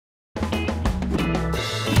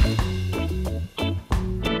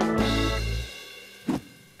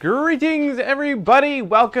Greetings everybody,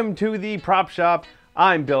 welcome to the Prop Shop.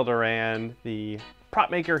 I'm Bill Duran, the prop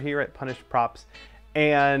maker here at Punished Props,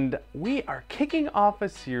 and we are kicking off a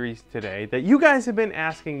series today that you guys have been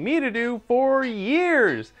asking me to do for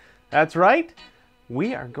years. That's right,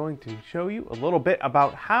 we are going to show you a little bit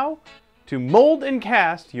about how to mold and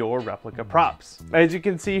cast your replica props. As you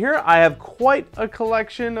can see here, I have quite a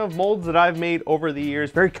collection of molds that I've made over the years,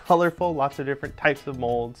 very colorful, lots of different types of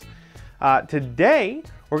molds. Today,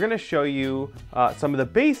 we're going to show you some of the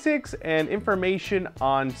basics and information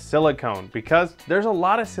on silicone, because there's a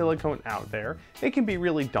lot of silicone out there. It can be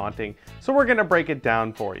really daunting, so we're going to break it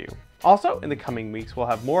down for you. Also, in the coming weeks, we'll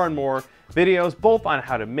have more and more videos both on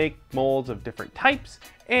how to make molds of different types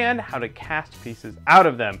and how to cast pieces out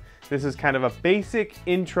of them. This is kind of a basic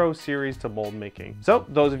intro series to mold making. So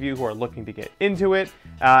those of you who are looking to get into it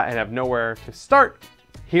and have nowhere to start,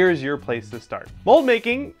 here's your place to start. Mold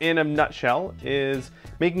making, in a nutshell, is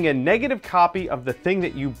making a negative copy of the thing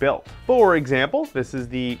that you built. For example, this is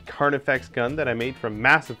the Carnifex gun that I made from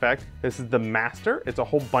Mass Effect. This is the Master. It's a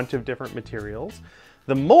whole bunch of different materials.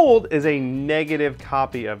 The mold is a negative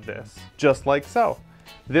copy of this, just like so.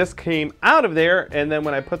 This came out of there, and then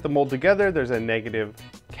when I put the mold together, there's a negative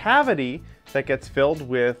cavity that gets filled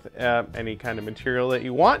with any kind of material that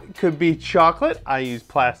you want. It could be chocolate. I use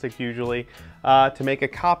plastic usually to make a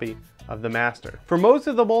copy of the Master. For most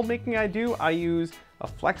of the mold making I do, I use a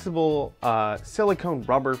flexible silicone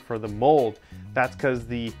rubber for the mold. That's because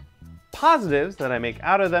the positives that I make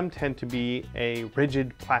out of them tend to be a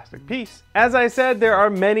rigid plastic piece. As I said, there are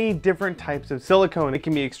many different types of silicone. It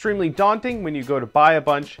can be extremely daunting when you go to buy a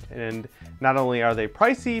bunch, and not only are they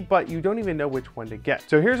pricey, but you don't even know which one to get.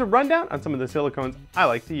 So here's a rundown on some of the silicones I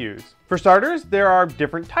like to use. For starters, there are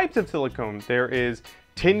different types of silicone. There is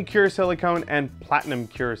tin cure silicone and platinum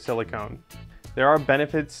cure silicone. There are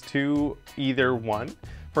benefits to either one.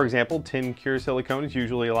 For example, tin cure silicone is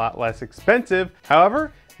usually a lot less expensive.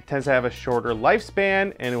 However, it tends to have a shorter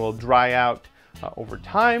lifespan and it will dry out over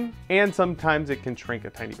time, and sometimes it can shrink a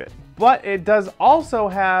tiny bit. But it does also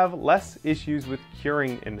have less issues with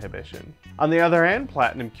curing inhibition. On the other hand,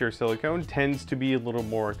 platinum cure silicone tends to be a little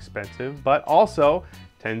more expensive, but also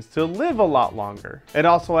tends to live a lot longer. It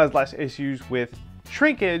also has less issues with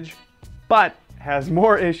shrinkage, but has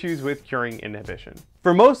more issues with curing inhibition.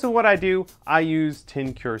 For most of what I do, I use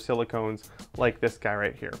tin cure silicones like this guy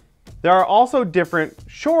right here. There are also different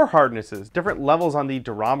shore hardnesses, different levels on the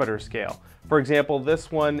Durometer scale. For example,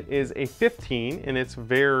 this one is a 15 and it's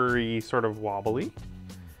very sort of wobbly.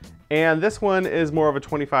 And this one is more of a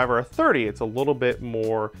 25 or a 30. It's a little bit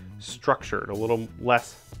more structured, a little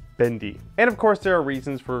less bendy. And of course, there are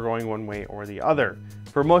reasons for going one way or the other.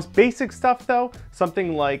 For most basic stuff though,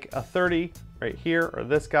 something like a 30 right here or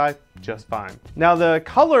this guy, just fine. Now the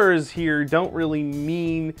colors here don't really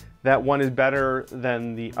mean that one is better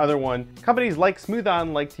than the other one. Companies like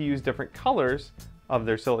Smooth-On like to use different colors of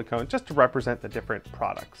their silicone just to represent the different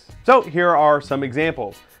products. So here are some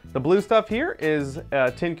examples. The blue stuff here is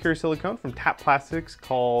tin cure silicone from Tap Plastics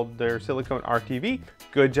called their Silicone RTV.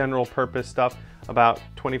 Good general purpose stuff, about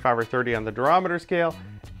 25 or 30 on the Durometer scale.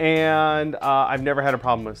 And I've never had a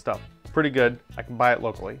problem with stuff. Pretty good, I can buy it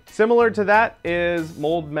locally. Similar to that is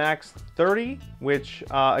Mold Max 30, which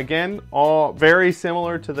again, all very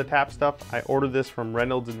similar to the Tap stuff. I ordered this from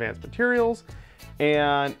Reynolds Advanced Materials,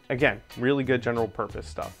 and again, really good general purpose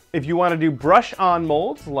stuff. If you want to do brush on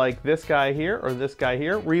molds like this guy here or this guy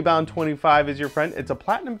here, Rebound 25 is your friend. It's a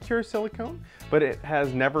platinum cure silicone, but it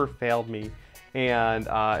has never failed me, and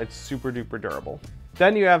it's super duper durable.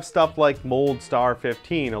 Then you have stuff like Mold Star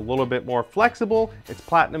 15, a little bit more flexible. It's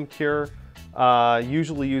platinum cure.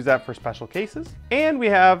 Usually use that for special cases. And we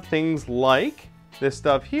have things like this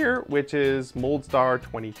stuff here, which is Mold Star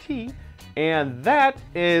 20T. And that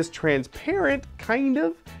is transparent, kind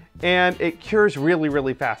of, and it cures really,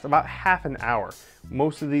 really fast, about half an hour.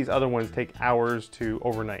 Most of these other ones take hours to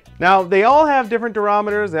overnight. Now, they all have different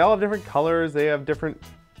durometers, they all have different colors, they have different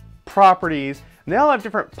properties, and they all have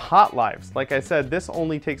different pot lives. Like I said, this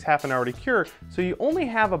only takes half an hour to cure, so you only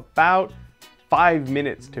have about 5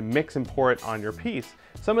 minutes to mix and pour it on your piece.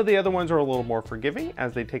 Some of the other ones are a little more forgiving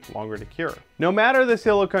as they take longer to cure. No matter the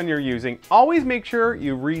silicone you're using, always make sure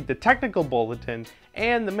you read the technical bulletin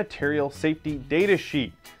and the material safety data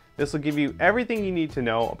sheet. This will give you everything you need to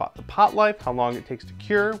know about the pot life, how long it takes to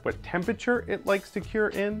cure, what temperature it likes to cure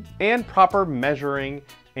in, and proper measuring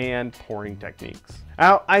and pouring techniques.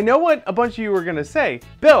 Now, I know what a bunch of you are gonna say.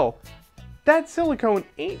 Bill, that silicone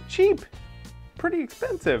ain't cheap, pretty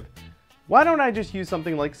expensive. Why don't I just use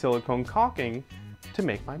something like silicone caulking to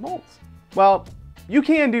make my molds? Well, you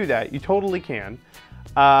can do that, you totally can.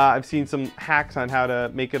 I've seen some hacks on how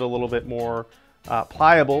to make it a little bit more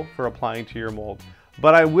pliable for applying to your mold.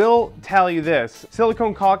 But I will tell you this,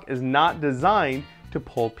 silicone caulk is not designed to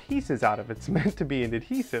pull pieces out of it. It's meant to be an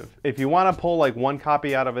adhesive. If you want to pull like one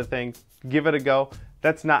copy out of a thing, give it a go.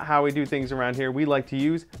 That's not how we do things around here. We like to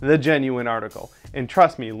use the genuine article. And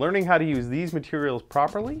trust me, learning how to use these materials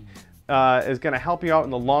properly is going to help you out in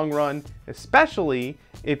the long run, especially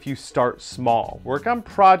if you start small. Work on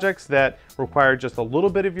projects that require just a little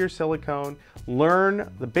bit of your silicone,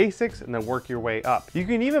 learn the basics, and then work your way up. You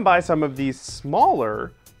can even buy some of these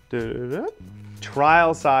smaller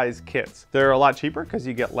trial size kits. They're a lot cheaper because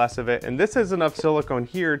you get less of it, and this is enough silicone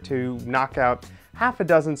here to knock out half a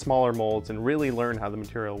dozen smaller molds and really learn how the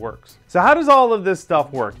material works. So how does all of this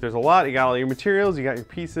stuff work? There's a lot. You got all your materials, you got your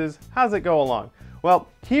pieces. How's it go along? Well,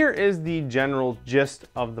 here is the general gist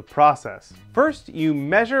of the process. First, you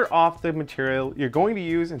measure off the material you're going to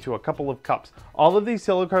use into a couple of cups. All of these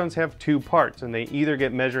silicones have two parts, and they either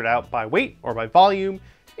get measured out by weight or by volume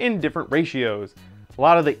in different ratios. A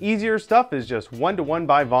lot of the easier stuff is just 1-to-1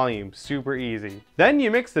 by volume, super easy. Then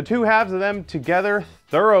you mix the two halves of them together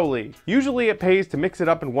thoroughly. Usually it pays to mix it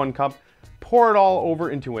up in one cup, pour it all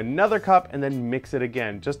over into another cup, and then mix it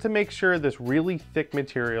again, just to make sure this really thick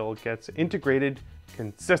material gets integrated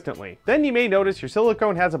consistently. Then you may notice your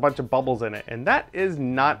silicone has a bunch of bubbles in it, and that is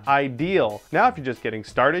not ideal. Now, if you're just getting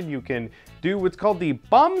started, you can do what's called the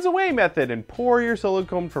bombs away method and pour your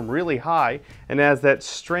silicone from really high, and as that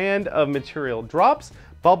strand of material drops,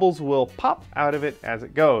 bubbles will pop out of it as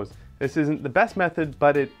it goes. This isn't the best method,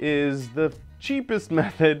 but it is the cheapest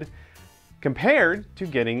method compared to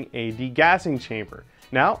getting a degassing chamber.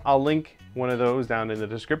 Now, I'll link one of those down in the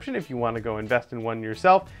description if you want to go invest in one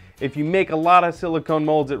yourself. If you make a lot of silicone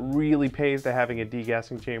molds, it really pays to having a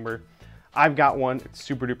degassing chamber. I've got one, it's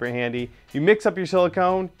super duper handy. You mix up your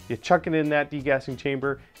silicone, you chuck it in that degassing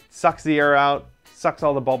chamber, it sucks the air out, sucks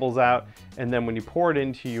all the bubbles out, and then when you pour it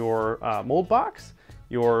into your mold box,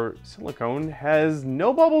 your silicone has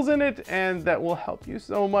no bubbles in it, and that will help you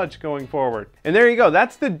so much going forward. And there you go,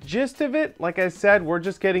 that's the gist of it. Like I said, we're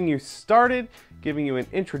just getting you started, giving you an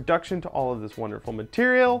introduction to all of this wonderful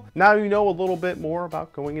material. Now you know a little bit more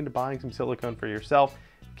about going into buying some silicone for yourself,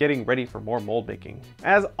 getting ready for more mold making.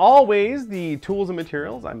 As always, the tools and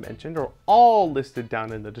materials I mentioned are all listed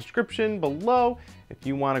down in the description below if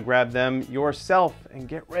you want to grab them yourself and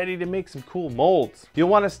get ready to make some cool molds. You'll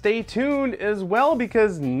want to stay tuned as well,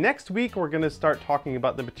 because next week we're going to start talking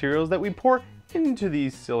about the materials that we pour into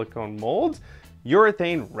these silicone molds,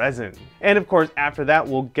 urethane resin. And of course, after that,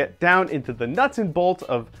 we'll get down into the nuts and bolts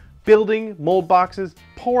of building mold boxes,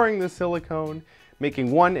 pouring the silicone, making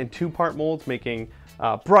 1- and 2-part molds, making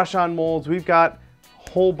brush on molds. We've got a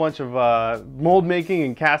whole bunch of mold making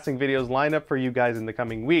and casting videos lined up for you guys in the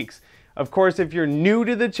coming weeks. Of course, if you're new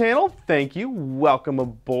to the channel, thank you, welcome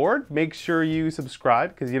aboard. Make sure you subscribe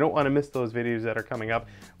because you don't want to miss those videos that are coming up.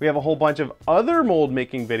 We have a whole bunch of other mold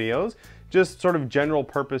making videos, just sort of general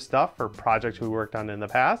purpose stuff for projects we worked on in the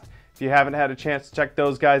past. If you haven't had a chance to check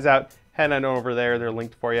those guys out, head on over there. They're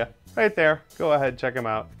linked for you right there. Go ahead, check them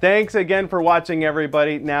out. Thanks again for watching,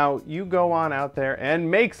 everybody. Now you go on out there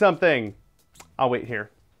and make something. I'll wait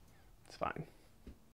here. It's fine.